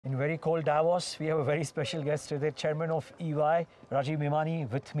In very cold Davos, we have a very special guest today, Chairman of EY, Rajiv Memani,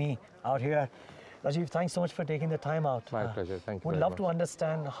 with me out here. Rajiv, thanks so much for taking the time out. My pleasure. Thank you. Would very love much. to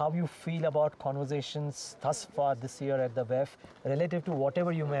understand how you feel about conversations thus far this year at the WEF relative to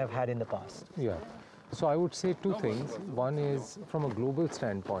whatever you may have had in the past. Yeah. So I would say two things. One is from a global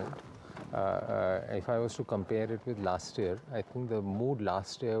standpoint. If I was to compare it with last year, I think the mood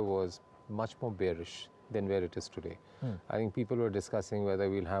last year was much more bearish than where it is today. I think people were discussing whether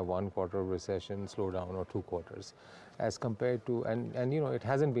we'll have 1 quarter of recession, slowdown, or 2 quarters, as compared to, and you know, it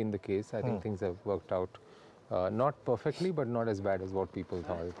hasn't been the case. I think things have worked out not perfectly, but not as bad as what people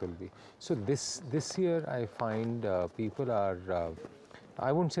thought it will be. So this year, I find people are,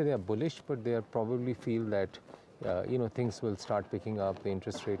 I wouldn't say they are bullish, but they are probably feel that you know, things will start picking up. The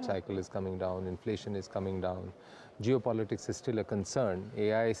interest rate cycle is coming down, inflation is coming down, geopolitics is still a concern,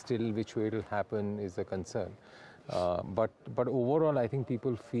 AI still, which way it will happen is a concern. But overall, I think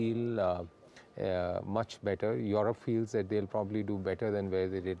people feel much better. Europe feels that they'll probably do better than where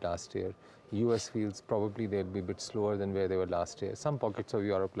they did last year. US feels probably they'll be a bit slower than where they were last year. Some pockets of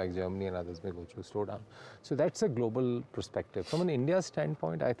Europe like Germany and others may go through slowdown. So that's a global perspective. From an India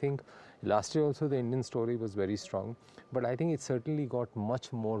standpoint, I think last year also the Indian story was very strong, but I think it certainly got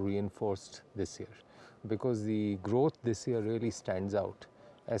much more reinforced this year because the growth this year really stands out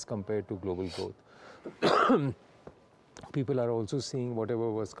as compared to global growth. People are also seeing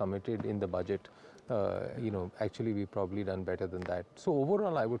whatever was committed in the budget. You know, actually we've probably done better than that. So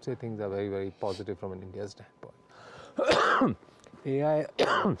overall, I would say things are very, very positive from an India standpoint. AI,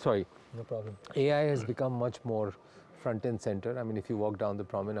 sorry. No problem. AI has become much more front and center. I mean, if you walk down the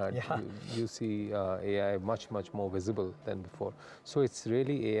promenade, you see AI much more visible than before. So it's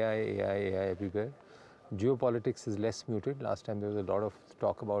really AI everywhere. Geopolitics is less muted. Last time there was a lot of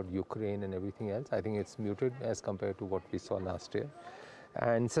talk about Ukraine and everything else. I think it's muted as compared to what we saw last year.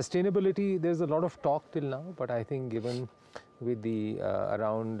 And sustainability, there's a lot of talk till now, but I think given with the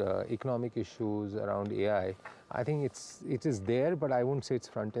around economic issues, around AI, I think it is there, but I wouldn't say it's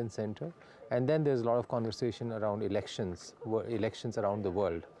front and center. And then there's a lot of conversation around elections around the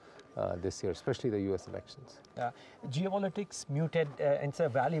world this year, especially the US elections. Geopolitics muted, and it's a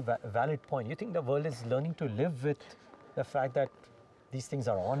valid point. You think the world is learning to live with the fact that these things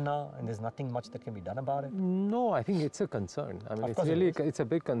are on now and there's nothing much that can be done about it? No, I think it's a concern. I mean, it's a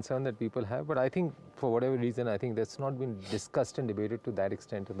big concern that people have, but I think for whatever reason, I think that's not been discussed and debated to that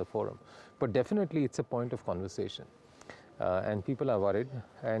extent in the forum. But definitely it's a point of conversation. And people are worried,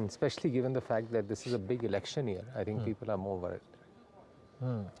 and especially given the fact that this is a big election year, I think people are more worried.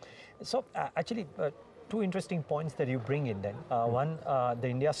 So actually, two interesting points that you bring in then. One, the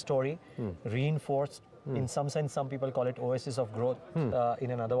India story reinforced. In some sense, some people call it oasis of growth in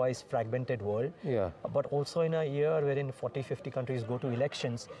an otherwise fragmented world. But also in a year wherein 40, 50 countries go to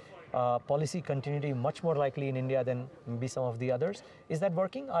elections, policy continuity much more likely in India than maybe some of the others. Is that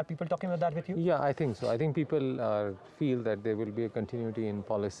working? Are people talking about that with you? Yeah, I think so. I think people feel that there will be a continuity in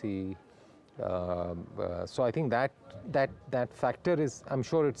policy. So I think that factor is, I'm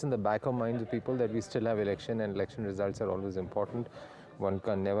sure it's in the back of minds of people that we still have election, and election results are always important. One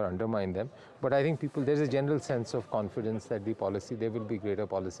can never undermine them. But I think there's a general sense of confidence that there will be greater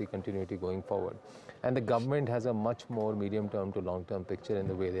policy continuity going forward. And the government has a much more medium-term to long-term picture in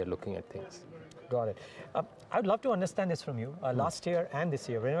the way they're looking at things. Got it. I'd love to understand this from you. Last year and this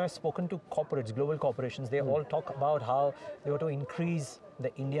year, when I've spoken to corporates, global corporations, they all talk about how they want to increase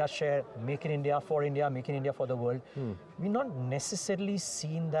the India share, make in India, make in India for the world. We've not necessarily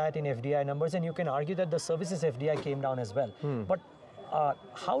seen that in FDI numbers, and you can argue that the services FDI came down as well. But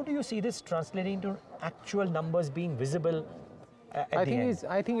how do you see this translating into actual numbers being visible at the end?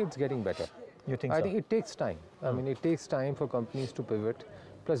 I think it's getting better. You think so? I think it takes time. I mean, it takes time for companies to pivot.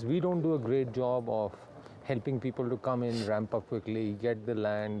 Plus, we don't do a great job of helping people to come in, ramp up quickly, get the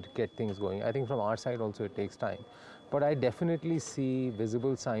land, get things going. I think from our side also it takes time. But I definitely see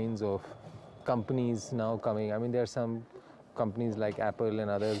visible signs of companies now coming. I mean, there are some companies like Apple and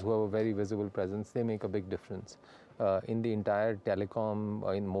others who have a very visible presence. They make a big difference. In the entire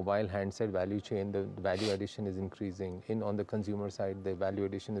telecom, in mobile handset value chain, the value addition is increasing. On the consumer side, the value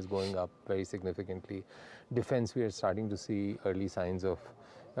addition is going up very significantly. Defense, we are starting to see early signs of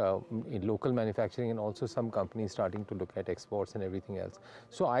in local manufacturing, and also some companies starting to look at exports and everything else.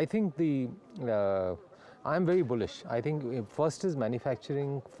 So I think I'm very bullish. I think first is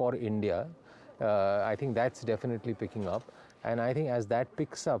manufacturing for India. I think that's definitely picking up. And I think as that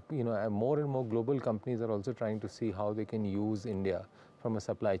picks up, you know, more and more global companies are also trying to see how they can use India from a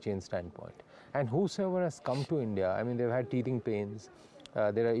supply chain standpoint. And whosoever has come to India, I mean, they've had teething pains.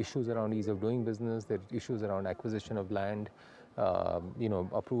 There are issues around ease of doing business. There are issues around acquisition of land.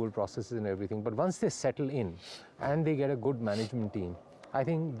 approval processes and everything. But once they settle in and they get a good management team, I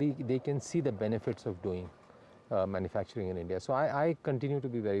think they can see the benefits of doing manufacturing in India. So I continue to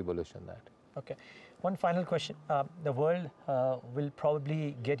be very bullish on that. Okay. One final question. The world will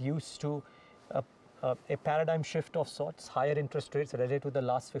probably get used to a paradigm shift of sorts, higher interest rates related to the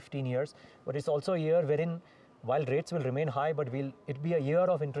last 15 years. But it's also a year wherein, while rates will remain high, but it'll be a year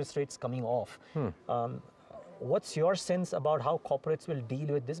of interest rates coming off. What's your sense about how corporates will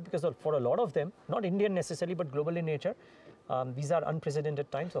deal with this? Because for a lot of them, not Indian necessarily, but global in nature, these are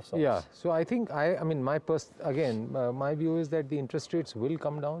unprecedented times of sorts. Yeah, so I think, my view is that the interest rates will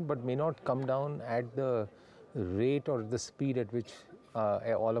come down, but may not come down at the rate or the speed at which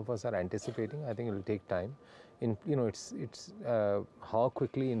all of us are anticipating. I think it will take time. It's how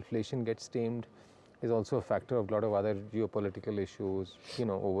quickly inflation gets tamed is also a factor of a lot of other geopolitical issues,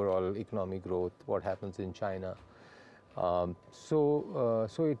 overall economic growth, what happens in China. So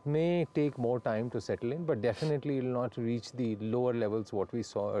it may take more time to settle in, but definitely it will not reach the lower levels what we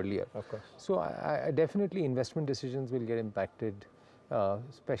saw earlier. Of course. So I definitely investment decisions will get impacted,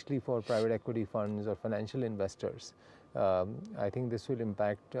 especially for private equity funds or financial investors. I think this will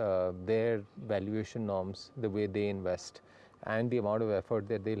impact their valuation norms, the way they invest, and the amount of effort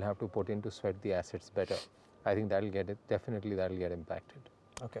that they'll have to put in to sweat the assets better. I think that'll get impacted.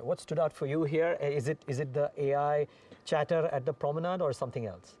 Okay, what stood out for you here? Is it the AI chatter at the promenade or something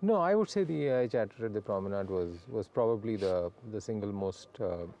else? No, I would say the AI chatter at the promenade was probably the single most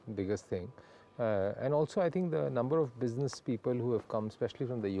biggest thing. And also I think the number of business people who have come, especially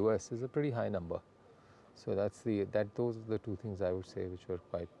from the US, is a pretty high number. So those are the two things I would say which were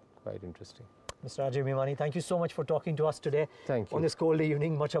quite interesting. Mr. Rajiv Memani, thank you so much for talking to us today. Thank you. On this cold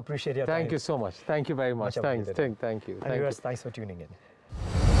evening, much appreciated. Thank you so much. Thank you very much. Thank you. And viewers, thanks for tuning in.